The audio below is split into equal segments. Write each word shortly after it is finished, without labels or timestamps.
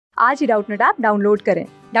आज ही Doubtnut app download करें।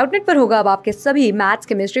 Doubtnut पर होगा अब आपके सभी मैथ्स,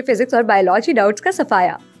 केमिस्ट्री, फिजिक्स और बायोलॉजी डाउट्स का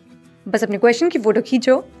सफाया। बस अपने क्वेश्चन की फोटो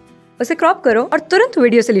खींचो, उसे क्रॉप करो और तुरंत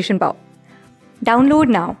वीडियो सोल्यूशन पाओ। Download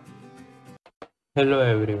now. Hello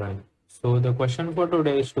everyone. So the question for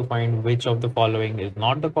today is to find which of the following is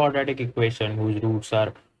not the quadratic equation whose roots are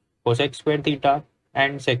cosec square theta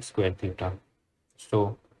and sec square theta. So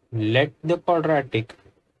let the quadratic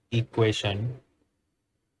equation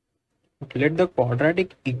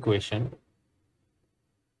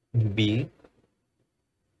be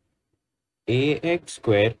ax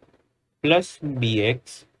square plus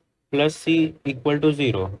bx plus c equal to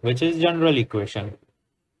 0, which is general equation.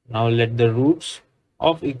 Now let the roots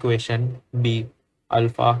of equation be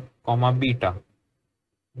alpha comma beta.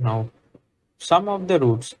 Now sum of the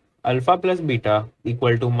roots alpha plus beta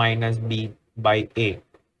equal to minus b by a,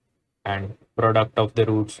 and product of the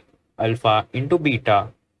roots alpha into beta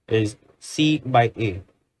is c by a.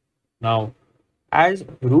 Now as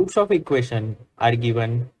roots of equation are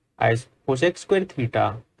given as cosec square theta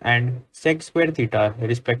and sec square theta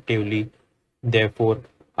respectively, therefore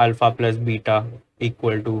alpha plus beta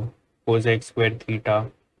equal to cosec square theta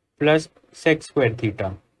plus sec square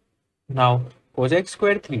theta. Now cosec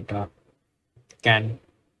square theta can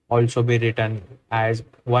also be written as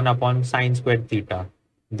 1 upon sine square theta.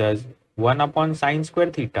 Thus 1 upon sine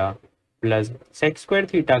square theta plus sec square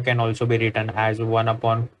theta can also be written as 1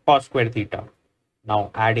 upon cos square theta. Now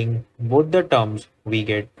adding both the terms, we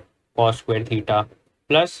get cos square theta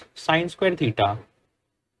plus sine square theta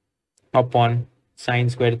upon sine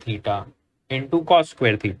square theta into cos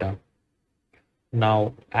square theta.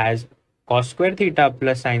 Now as cos square theta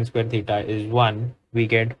plus sine square theta is 1, we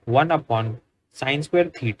get 1 upon sine square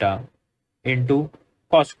theta into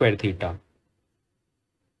cos square theta.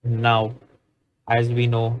 Now as we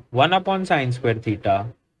know, 1 upon sine square theta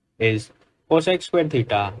is cosec square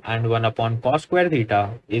theta and 1 upon cos square theta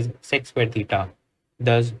is sec square theta.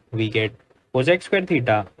 Thus we get cosec square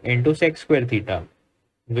theta into sec square theta,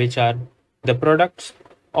 which are the products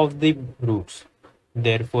of the roots.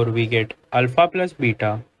 Therefore we get alpha plus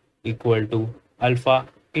beta equal to alpha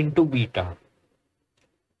into beta.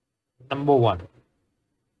 Number 1.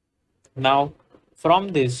 Now from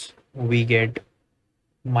this we get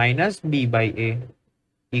minus b by a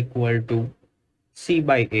equal to c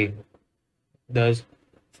by a. Thus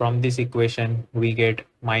from this equation we get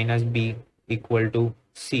minus b equal to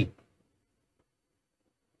c.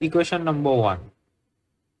 Equation number 1.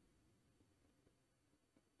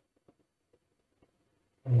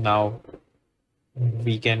 Now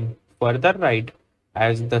we can further write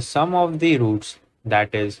as the sum of the roots,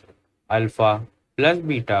 that is alpha plus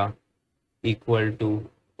beta equal to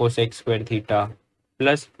cosec square theta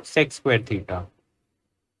plus sec square theta.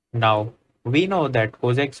 Now we know that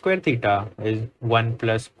cosec square theta is 1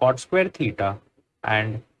 plus cot square theta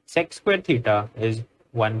and sec square theta is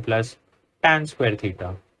 1 plus tan square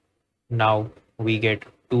theta. Now we get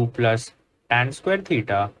 2 plus tan square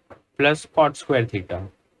theta plus cot square theta.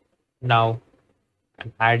 Now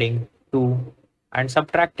adding 2 and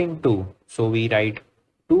subtracting 2. So we write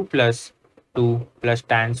 2 plus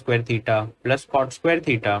tan square theta plus cot square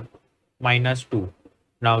theta minus 2.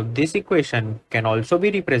 Now this equation can also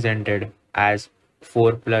be represented as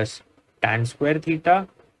 4 plus tan square theta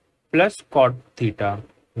plus cot theta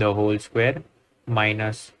the whole square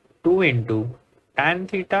minus 2 into tan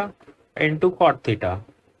theta into cot theta,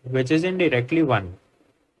 which is indirectly 1.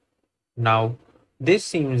 Now this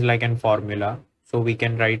seems like an formula, so we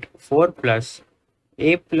can write 4 plus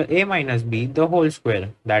a minus b the whole square,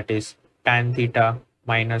 that is tan theta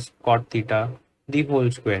minus cot theta the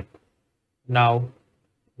whole square. Now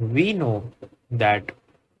we know that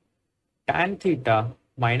tan theta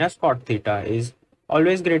minus cot theta is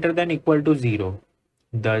always greater than equal to 0.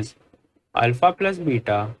 Thus alpha plus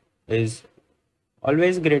beta is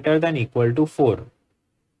always greater than equal to 4.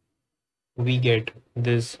 We get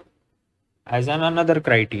this as another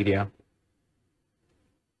criteria.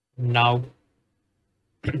 Now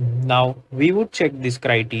we would check this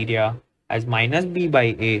criteria as minus b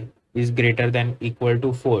by a is greater than equal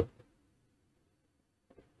to 4.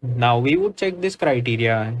 Now we would check this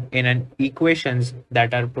criteria in an equations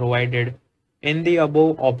that are provided in the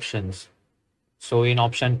above options. So in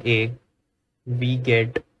option A, we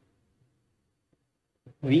get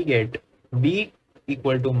b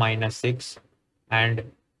equal to minus 6 and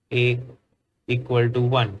a equal to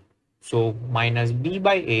 1. So minus b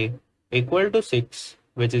by a equal to 6,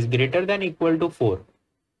 which is greater than equal to 4.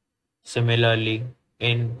 Similarly,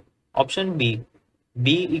 in option B,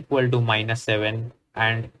 b equal to minus 7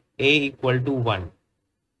 and a equal to 1.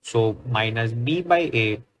 So minus b by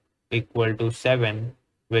a equal to 7,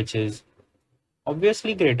 which is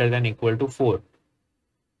obviously greater than equal to 4.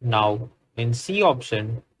 Now in C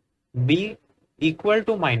option, B equal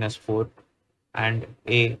to minus 4 and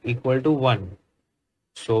A equal to 1.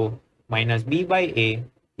 So minus B by A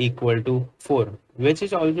equal to 4, which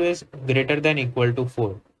is always greater than equal to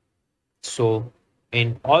 4. So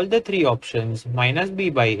in all the three options, minus B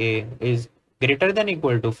by A is greater than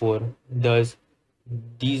equal to 4. Thus,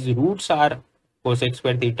 these roots are cosec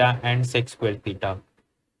square theta and sec square theta.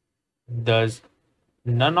 Thus,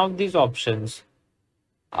 none of these options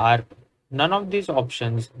are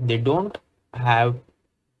they don't have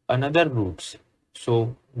another roots.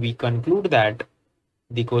 So we conclude that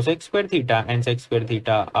the cosec square theta and sec square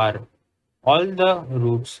theta are all the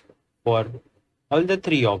roots for all the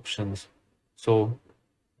three options. So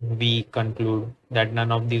we conclude that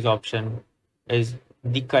none of these options is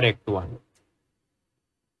the correct one.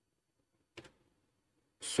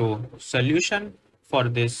 So solution for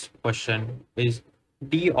this question is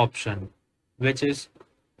D option, which is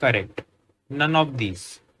correct. None of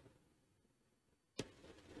these.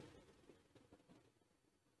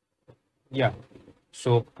 Yeah.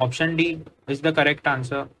 So option D is the correct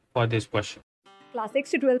answer for this question. Class 6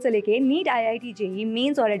 से 12 से लेके NEET IIT JEE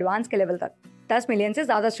mains और advance के level तक 10 million से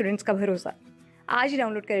ज़्यादा students का भरोसा। आज ही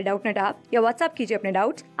डाउनलोड करें डाउटनेट ऐप या व्हाट्सएप कीजिए अपने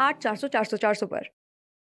डाउट्स 8400 400 400 पर।